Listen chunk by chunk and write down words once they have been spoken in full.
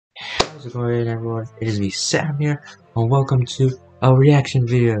How's it going, everyone? It is me, Sam here, and welcome to a reaction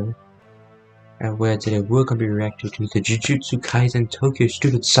video. And where today we're going to be reacting to the Jujutsu Kaisen Tokoyo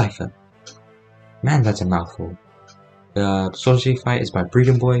student Cypher. Man, that's a mouthful. The Sorcery fight is by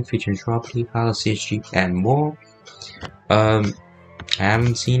Breeton Boy, featuring Sorcery, Hala, CSG, and more. I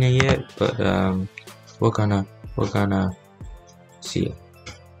haven't seen it yet, but we're gonna see it.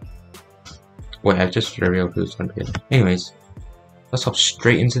 Wait, I just revealed who's gonna be it. Anyways. Let's hop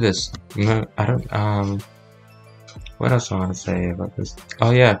straight into this. No, I don't, what else do I want to say about this?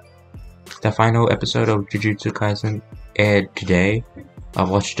 Oh yeah, the final episode of Jujutsu Kaisen aired today. I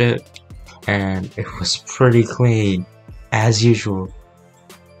watched it, and it was pretty clean, as usual.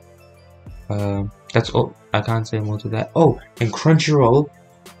 That's all, I can't say more to that. Oh, and Crunchyroll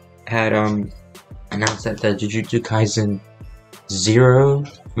had, announced that the Jujutsu Kaisen 0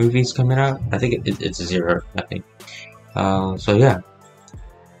 movie's coming out. I think it's 0, I think. So yeah,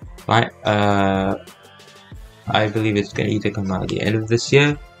 I believe it's gonna either come out at the end of this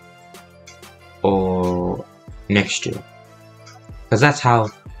year or next year, because that's how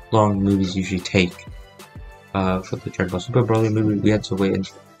long movies usually take. For the Dragon Ball Super Broly movie, we had to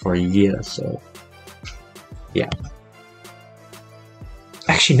wait for a year, so yeah.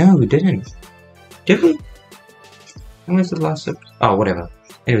 Actually, no, we didn't. Did we? When was the last episode? Oh, whatever.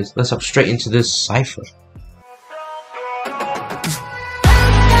 Anyways, let's hop straight into this Cypher.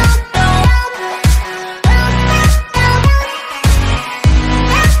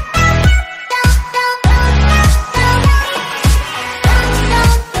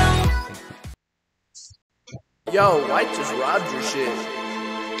 Yo, White just robbed your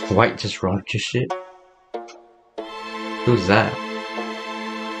shit. White just robbed your shit? Who's that?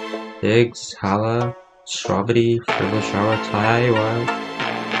 Biggs, Hala, Strawberry, Frivolous Shower, Taiwan.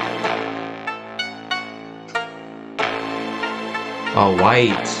 Oh,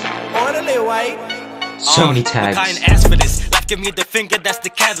 White. Orderly, White. So many tags. Give me the finger, that's the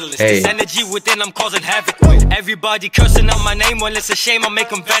catalyst. Hey. This energy within, I'm causing havoc with. Everybody cursing out my name when it's a shame, I make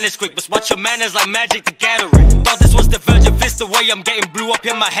them vanish quick. But watch your manners like Magic the Gathering. Thought this was the verge of this, the way I'm getting blew up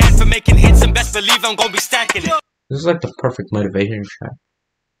in my hand for making hits, and best believe I'm gonna be stacking it. This is like the perfect motivation track.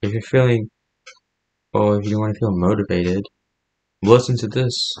 If you're feeling, or if you want to feel motivated, listen to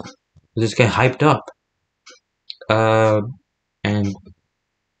this. Just get hyped up. And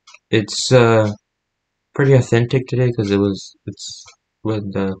it's pretty authentic today, because it's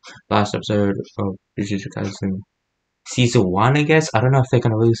with the last episode of Jujutsu Kaisen season 1, I guess. I don't know if they're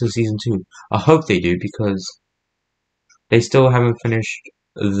gonna release a season 2. I hope they do, because they still haven't finished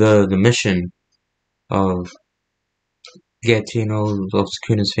the mission of getting all of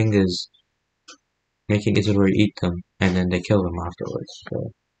Sukuna's fingers, making Itadori eat them, and then they kill them afterwards.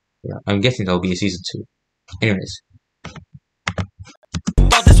 So yeah, I'm guessing there'll be a season 2. Anyways.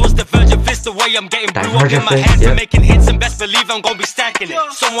 This was the verge of this, the way I'm getting blew up in my hand for making hits, and best believe I'm gonna be stacking it.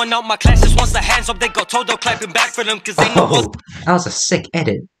 Someone out my class just wants the hands up, they got Todo clapping back for them, cause they know what. That was a sick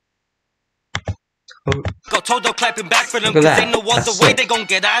edit. Got Todo clapping back for them, cause they know what the way they gon'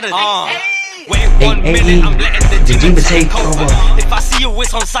 get out of it. Wait Hey, 1 minute, I'm letting the demon take over. If I see a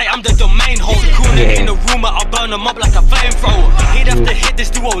whiz on site, I'm the domain holder. Cooler in the rumor, I'll burn them up like a flamethrower. Hit after hit,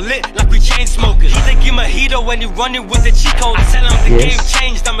 this duo lit like we chain smokers. They give him a heater when he running with the cheat code. Tell him the game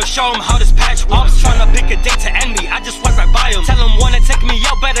changed, I'ma show him how this patch works. I was trying to pick a date to end me, I just walk right by him. Tell him wanna take me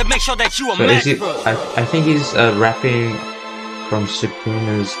out, better make sure that you a man. I think he's rapping from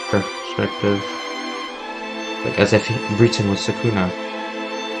Sukuna's perspective, like as if Breeton was Sukuna.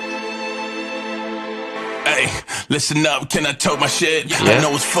 Hey, listen up, can I talk my shit? Yeah. I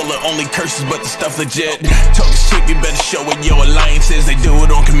know it's full of only curses, but the stuff legit. Talking shit, you better show what your alliance is. They do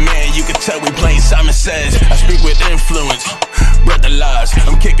it on command, you can tell we playing Simon Says. I speak with influence, breath the lies.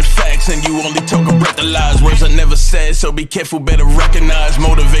 I'm kicking facts and you only talk a breath of lies. Words I never said, so be careful, better recognize.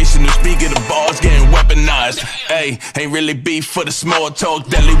 Motivation to speak of the bars getting weaponized. Hey, ain't really beef for the small talk.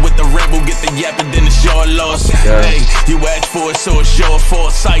 Deadly with the rebel, get the yapping, then it's your loss. Hey, you asked for it, so it's your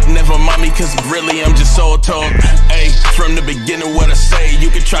fault. Sight, never mind me, cause really I'm just all talk. Hey, from the beginning what I say, you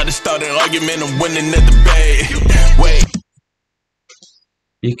can try to start an argument, I'm winning the debate. Wait.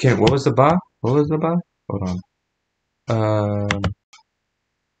 You can, what was the bar? What was the bar? Hold on.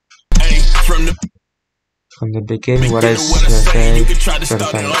 Hey, from the beginning what I say, you can try to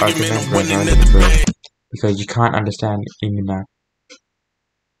start an argument, I'm winning the debate. Because you can't understand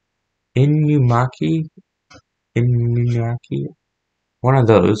Inumaki, one of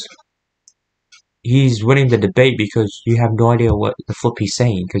those. He's winning the debate because you have no idea what the flip he's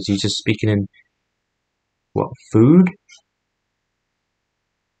saying, because he's just speaking in, what, food?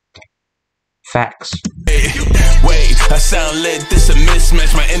 Facts. Wait, I sound lit, this a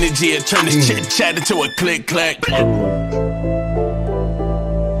mismatch. My energy, I turn this chit chat into a click clack.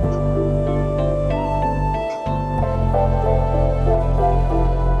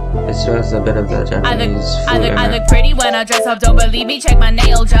 It shows a bit of the Japanese I look pretty when I dress up, don't believe me, check my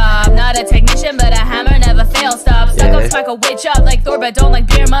nail job. Not a technician, but a hammer never fails, stop. Stuck up, smack a witch up like Thor, but don't like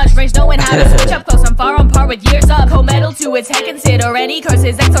beer much. Range knowing how to switch up close, I'm far on par with years up. Cold metal to its head, consider any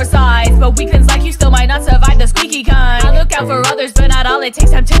curses exorcised. But weakens like you still might not survive the squeaky kind. I look out for others, but not all, it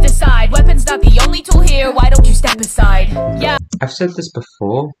takes time to decide. Weapon's not the only tool here, why don't you step aside? Yeah. I've said this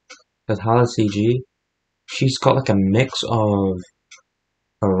before, with Hala CG, she's got like a mix of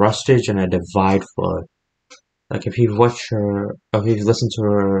a rustage and a divide flow. Like if you've watched her, or if you've listened to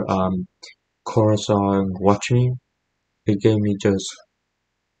her chorus song "Watch Me," it gave me just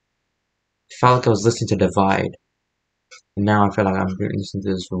felt like I was listening to Divide. And now I feel like I'm listening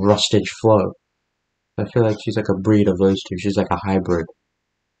to this rustage flow. I feel like she's like a breed of those two. She's like a hybrid.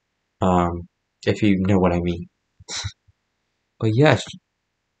 If you know what I mean. But yes,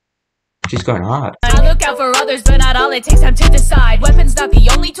 she's going hard. I look out for others, but not all, it takes time to decide. Weapon's not the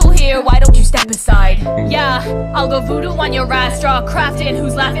only tool here, why don't you step aside? Yeah, I'll go voodoo on your ass. Draw crafting,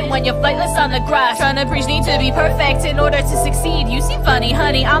 who's laughing when you're flightless on the grass? Trying to preach need to be perfect in order to succeed. You seem funny,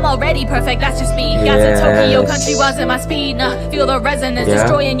 honey, I'm already perfect, that's just me. Got to Tokoyo, country wasn't my speed. Feel the resonance,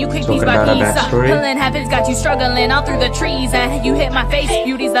 destroying you quick piece by piece. Pulling heavens got you struggling all through the trees. And you hit my face,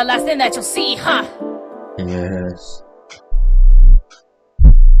 beauty's the last thing that you'll see, huh? Yes.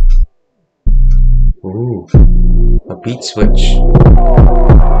 Ooh, a beat switch.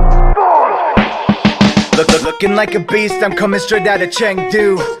 Looking like a beast, I'm coming straight out of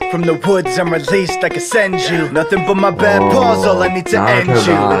Chengdu. From the woods, I'm released like a senju. Nothing but my bad paws, all I need to end you.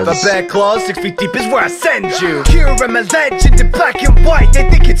 If I bad claws, 6 feet deep is where I send you. Here I'm a legend in black and white, they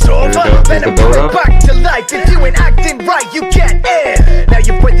think it's over. Then I'm coming back to life, if you ain't acting right, you get air. Now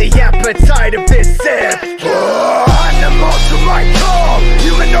you put the appetite of this sip. Animal to my call,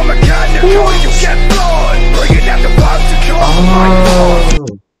 human or mechanical, you get flawed. Bringing out the popsicle of my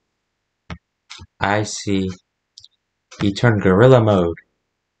call. I see. He turned gorilla mode.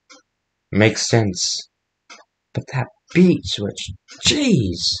 Makes sense. But that beat switch,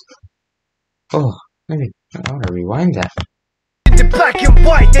 jeez. Oh, I want to rewind that. Into black and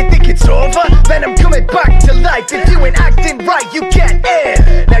white, they think it's over. Then I'm coming back to life. If you ain't acting right, you get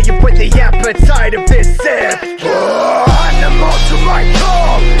air. Now you put the appetite of this sip. Animal to my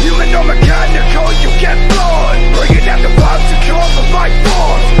call, human or mechanical, you get flawed. Bringing out the popsicle of my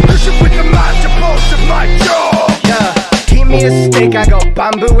thoughts. Pushing with the master post of my jaw. Yeah. Give me a stick, I got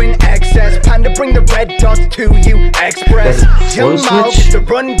bamboo in excess. Plan to bring the red dot to you express. Your mouth is the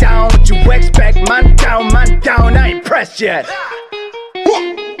rundown. What you expect? Man down, I ain't pressed yet.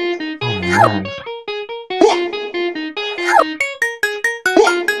 Oh man.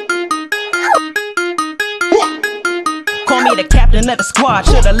 Call me the captain of the squad,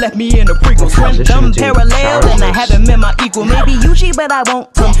 should've left me in the prequel. Swim them parallel and I haven't met my equal. Maybe Uchi, but I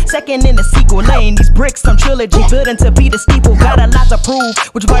won't come second in the sequel. Laying these bricks, some trilogy, building to be the steeple. Got a lot to prove,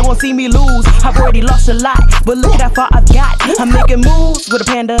 which probably won't see me lose. I've already lost a lot, but look at how far I've got. I'm making moves with a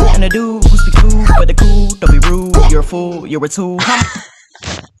panda and a dude who speak cool, but the cool, don't be rude. You're a fool, you're a tool.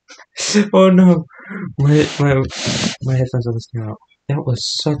 Oh no, my headphones are listening out. That was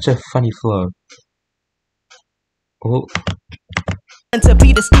such a funny flow. Oh. To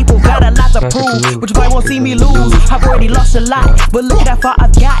be the steeple, got a lot to prove, which probably won't see me lose. I've already lost a lot, but look at how far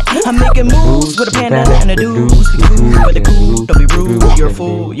I've got. I'm making moves with a panda and a dude who speak cool, but the cool, don't be rude. You're a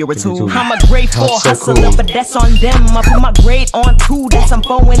fool, you're a tool. I'm a grade 4 hustler, but that's on them. I put my grade on 2, that's I'm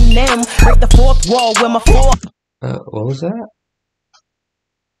following them. Break the fourth wall with my 4. What was that?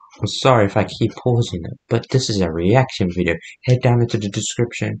 I'm sorry if I keep pausing it, but this is a reaction video. Head down into the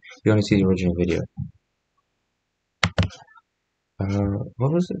description if you want to see the original video.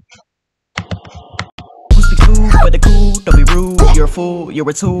 What was it? Cool, but the cool, don't be rude. You're a fool, you're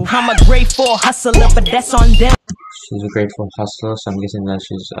a tool. I'm a grade 4 hustler, but that's on them. She's a grade 4 hustler, so I'm guessing that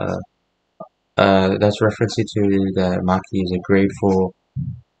she's that's referencing to that Maki is a grade 4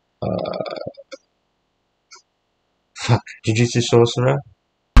 Jujutsu sorcerer.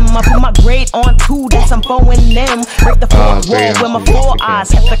 I put my grade on 2, that's I'm following them. Break the fourth wall with my 4 eyes.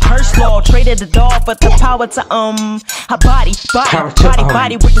 Hit the curse law, traded the dog for the power to her body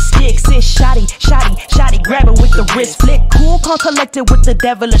with the stick. Sit shoddy, grab it with the wrist. Flick cool, calm, collected with the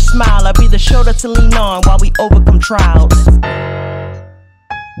devilish smile. I'll be the shoulder to lean on while we overcome trials.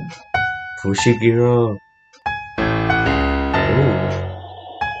 Fushiguro.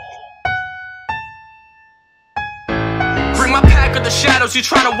 Bring my pack of the the shadows, you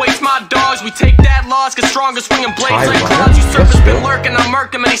trying to waste my dogs. We take that loss, get stronger, swinging blades like claws. You serpents been lurking, I'm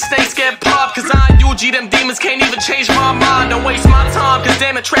murking, many snakes get popped. Cause I ain't UG, them demons can't even change my mind. Don't waste my time, cause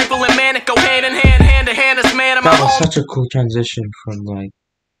damn it, tranquil and manic go hand in hand, hand to hand. This man in my That was home. such a cool transition from like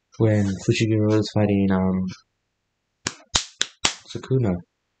when Fushiguro was fighting Sukuna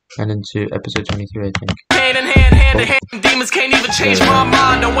and into episode 23, I think. Hand in hand, hand to hand. Demons can't even change my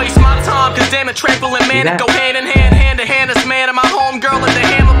mind. Don't waste my time, cause damn it, tranquil and manic go hand in hand, hand to hand. This man in my home girl at the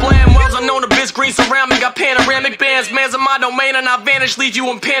hammer bland. Wells unknown, the biz green surround me. Got panoramic bands, man's in my domain and I vanish, leave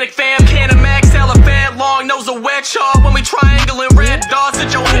you in panic, fam. Cannon max, elephant, long nose a wet char. When we triangle and red dogs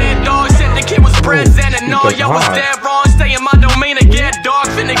at your head, dog. Said the kid was present and all y'all was dead wrong. Stay in my domain and get dog,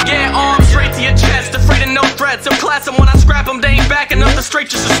 finna get arms straight to your chest. Afraid of no threats, I'm classing when I scrap them. They ain't backing up the straight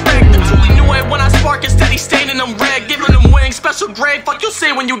disrespect. I truly knew it when I spark it, steady staining them red. Giving them wings, special grade, fuck you'll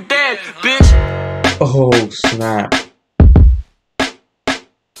say when you dead, bitch. Oh, snap.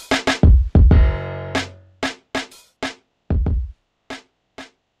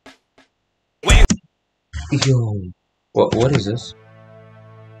 Yo, what is this?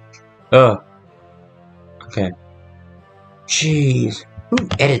 Okay. Jeez, who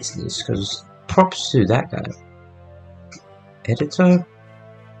edits this? Cause props to that guy.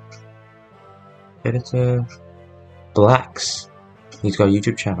 Editor Blacks. He's got a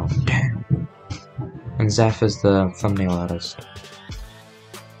YouTube channel. Damn. And Zaf is the thumbnail artist.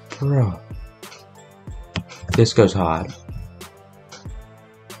 Bro, this goes hard.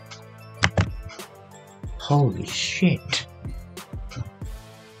 Holy shit.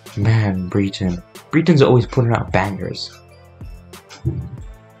 Man, Breeton. Breeton's always putting out bangers.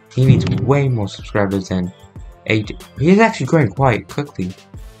 He needs way more subscribers than 8. He's actually growing quite quickly.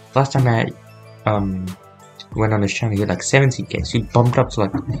 Last time I went on his channel, he had like 70k. So he bumped up to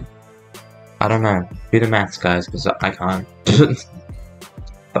like, I don't know, do the maths guys, because I can't.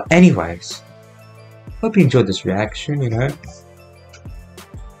 But anyways, hope you enjoyed this reaction, you know.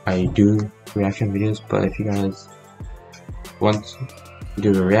 I do reaction videos, but if you guys want to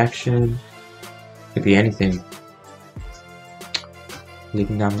do a reaction, could be anything, leave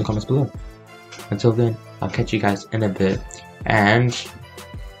them down in the comments below. Until then, I'll catch you guys in a bit, and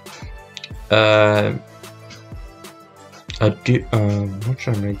what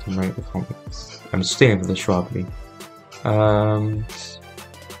should I make them write the comments? I'm staying for the strawberry.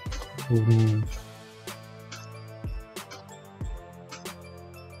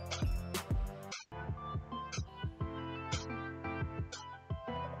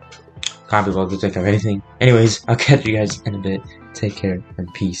 Can't be bothered to take care of anything. Anyways, I'll catch you guys in a bit. Take care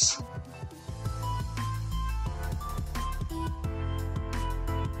and peace.